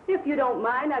 If you don't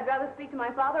mind, I'd rather speak to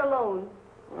my father alone.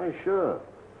 Why, sure.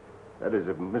 That is,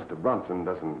 if Mr. Bronson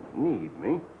doesn't need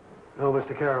me. No,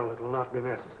 Mr. Carroll, it will not be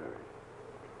necessary.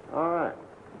 All right.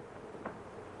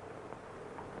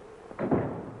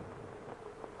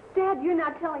 Dad, you're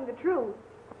not telling the truth.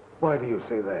 Why do you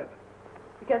say that?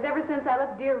 Because ever since I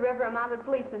left Deer River, a mounted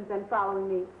policeman's been following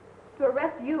me to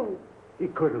arrest you. He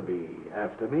couldn't be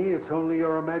after me. It's only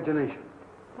your imagination.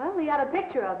 Well, he had a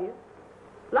picture of you.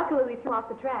 Luckily, we threw off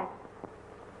the tracks.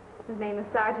 His name is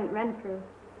Sergeant Renfrew.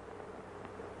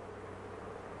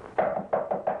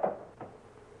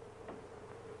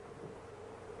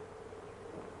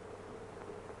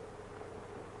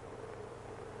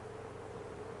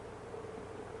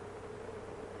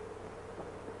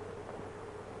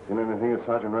 Seen anything of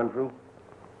Sergeant Renfrew?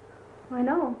 I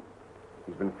know.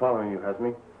 He's been following you,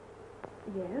 hasn't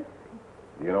he? Yes.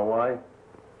 Do you know why?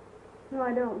 No,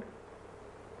 I don't.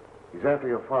 He's after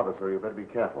your father, so you better be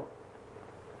careful.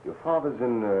 Your father's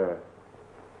in,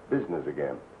 business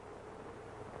again.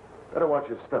 Better watch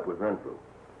your step with Renfrew.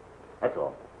 That's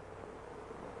all.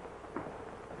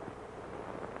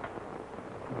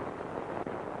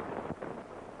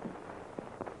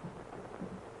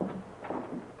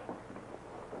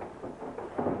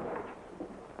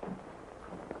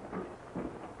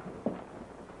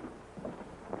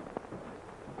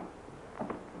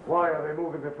 Why are they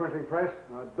moving the printing press?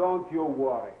 Now, don't you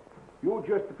worry. You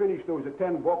just finish those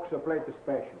 10 boxer plate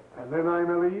special. And then I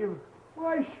may leave?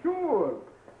 Why, sure.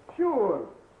 Sure.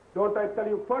 Don't I tell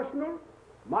you personal?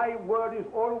 My word is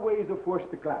always the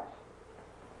first class.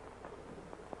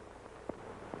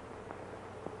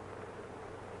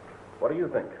 What do you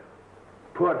think?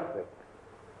 Perfect.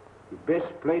 The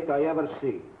best plate I ever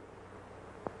seen.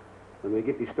 When we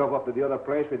get the stuff up to the other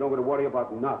place, we don't got to worry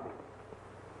about nothing.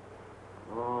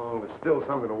 Oh, there's still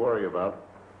something to worry about.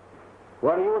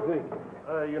 What do you think?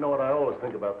 You know what, I always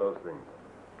think about those things.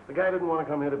 The guy didn't want to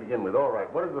come here to begin with. All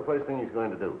right, what is the first thing he's going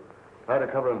to do? Try to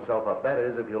cover himself up. That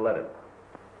is, if you let him.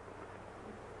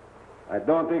 I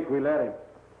don't think we let him.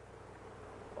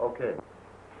 Okay.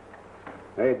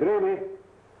 Hey, Dreamy.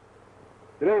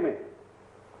 Dreamy.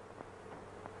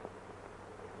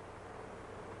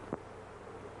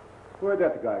 Where'd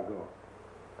that guy go?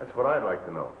 That's what I'd like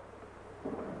to know.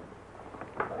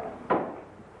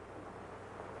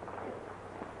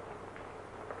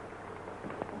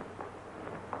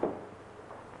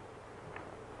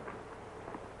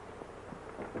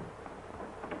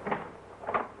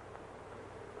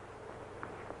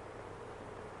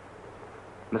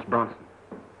 Miss Bronson.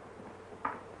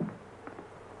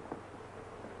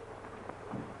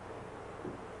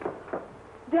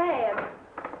 Dad!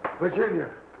 Virginia.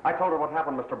 I told her what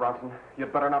happened, Mr. Bronson.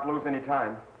 You'd better not lose any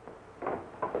time.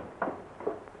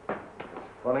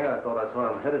 Funny, I thought I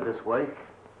saw him headed this way.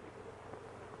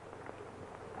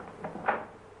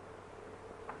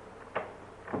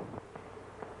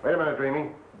 Wait a minute, Dreamy.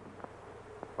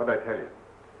 What'd I tell you?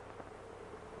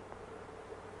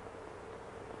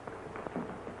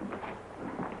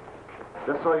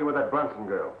 Just saw you with that Bronson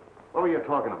girl. What were you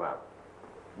talking about?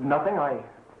 Nothing. I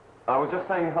was just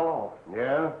saying hello.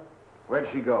 Yeah? Where'd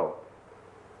she go?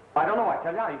 I don't know, I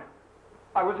tell you.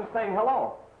 I was just saying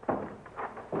hello.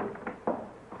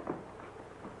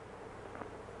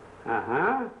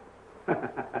 Uh-huh.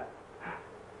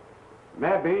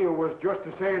 Maybe you was just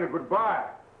saying a goodbye.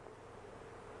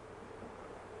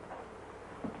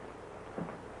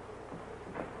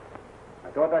 I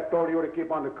thought I told you to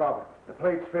keep on the cover. The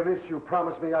plate's finished. You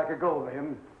promised me I could go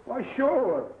then. Why,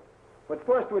 sure. But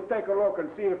first we take a look and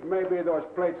see if maybe those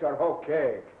plates are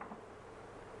okay.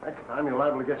 Next time you're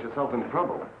liable to get yourself in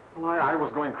trouble. Well, I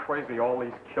was going crazy, all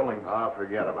these killings. Ah,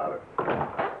 forget about it.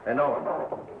 Hey, Nolan.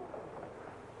 Well,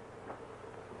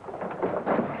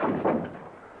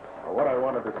 what I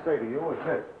wanted to say to you was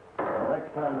this.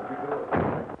 Next time that you do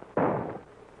it...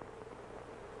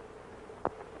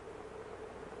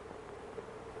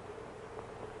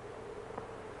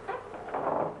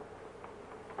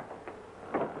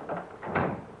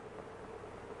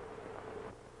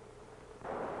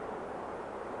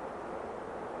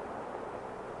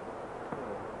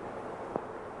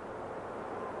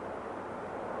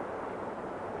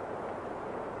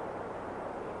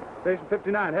 Station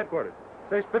 59, headquarters.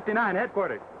 Station 59,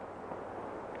 headquarters.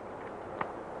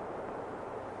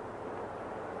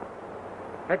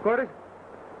 Headquarters?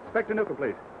 Inspector Newcomb,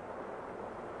 please.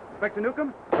 Inspector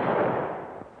Newcomb?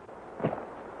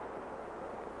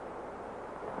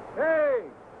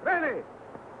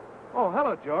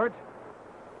 George.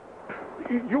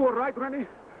 You all right, Rennie?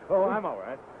 Oh, I'm all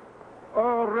right.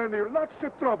 Oh, Rennie, lots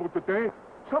of trouble today.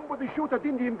 Somebody shoot that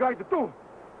Indian guide, too.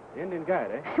 The Indian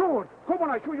guide, eh? Sure. Come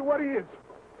on, I'll show you where he is.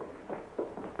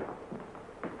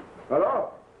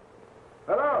 Hello?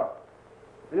 Hello?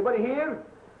 Anybody here?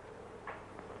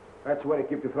 That's where they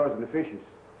keep the frozen fishes.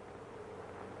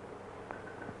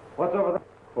 What's over there?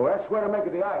 Oh, that's where they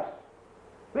make the ice.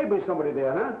 Maybe somebody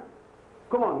there, huh?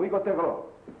 Come on, we go take a look.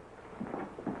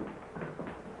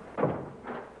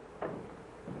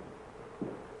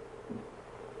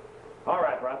 All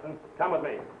right, Bronson. Come with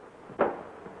me.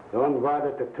 Don't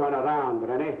bother to turn around,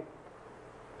 Rennie.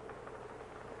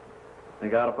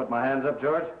 Think I ought to put my hands up,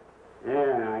 George?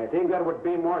 Yeah, I think that would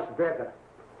be much better.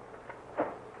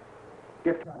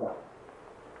 Get trouble.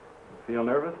 Feel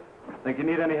nervous? Think you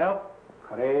need any help?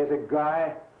 Crazy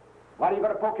guy. What are you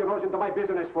going to poke your nose into my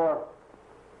business for?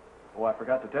 Oh, I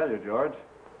forgot to tell you, George.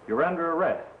 You're under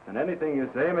arrest, and anything you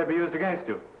say may be used against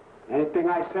you. Anything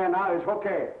I say now is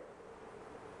okay.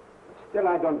 Still,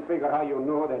 I don't figure how you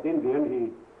know that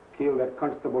Indian. He killed that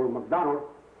Constable McDonald.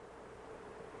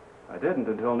 I didn't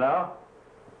until now.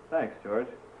 Thanks, George.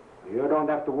 You don't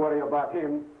have to worry about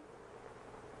him.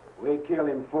 We kill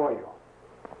him for you.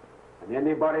 And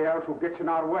anybody else who gets in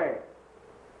our way.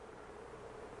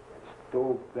 It's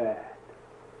too bad.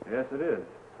 Yes, it is.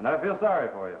 And I feel sorry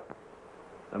for you.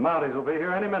 The Mounties will be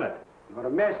here any minute. But a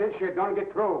message you don't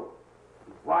get through.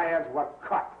 Wires were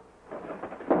cut.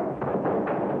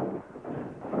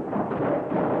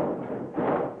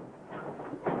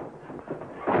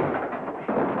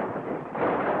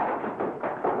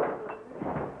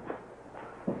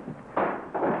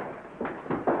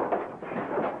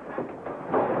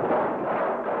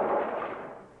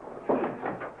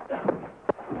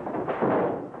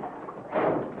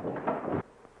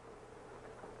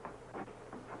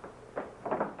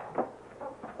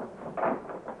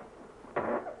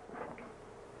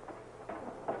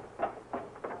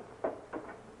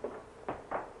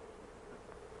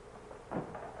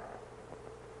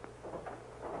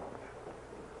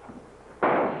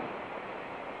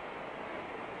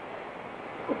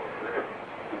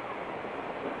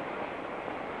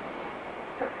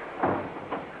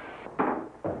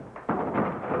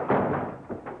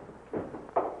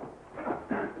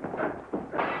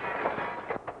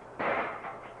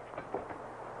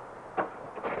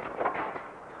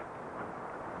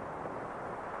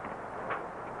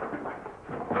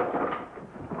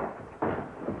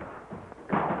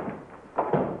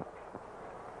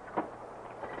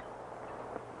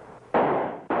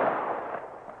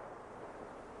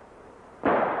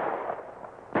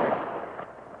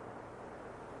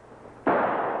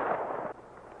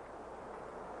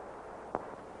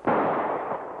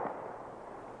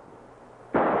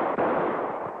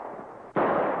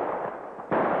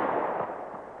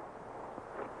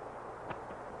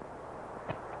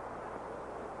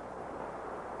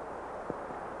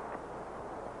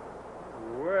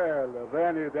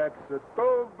 Rennie, that's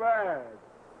too bad.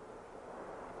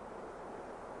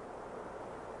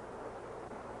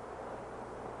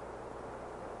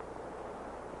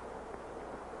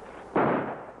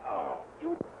 Oh,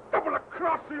 you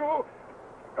double-across, you!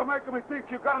 You're making me think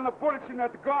you got enough bullets in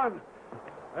that gun.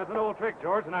 That's an old trick,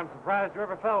 George, and I'm surprised you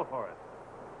ever fell for it.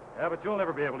 Yeah, but you'll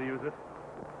never be able to use it.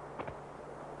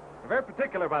 You're very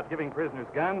particular about giving prisoners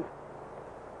guns.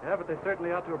 Yeah, but they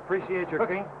certainly ought to appreciate your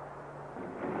cooking.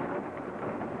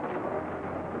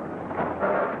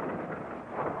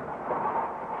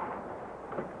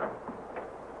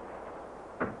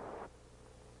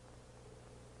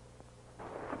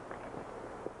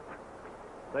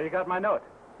 So you got my note?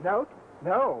 Note?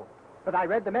 No. But I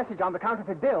read the message on the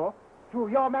counterfeit bill through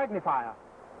your magnifier.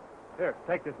 Here,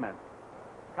 take this, man.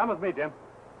 Come with me, Jim.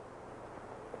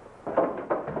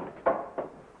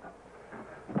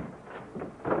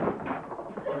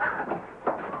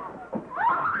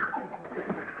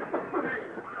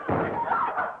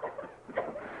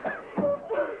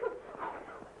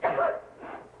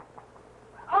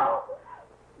 Oh,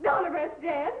 don't arrest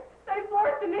Dad. They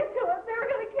forced him into it. They were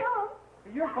going to kill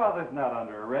him. Your father's not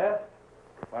under arrest.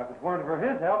 Why, if it weren't for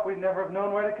his help, we'd never have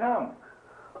known where to come.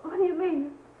 What do you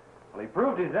mean? Well, he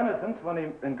proved his innocence when he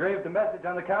engraved the message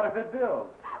on the counterfeit bills.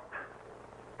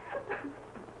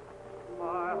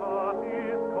 My heart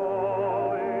is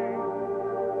calling.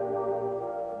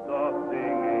 The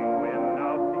singing wind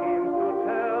now seems to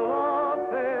tell a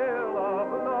tale of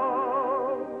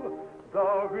love.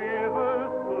 The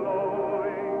river's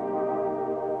flowing.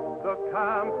 The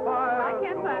campfire. I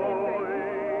can't find him, Grace.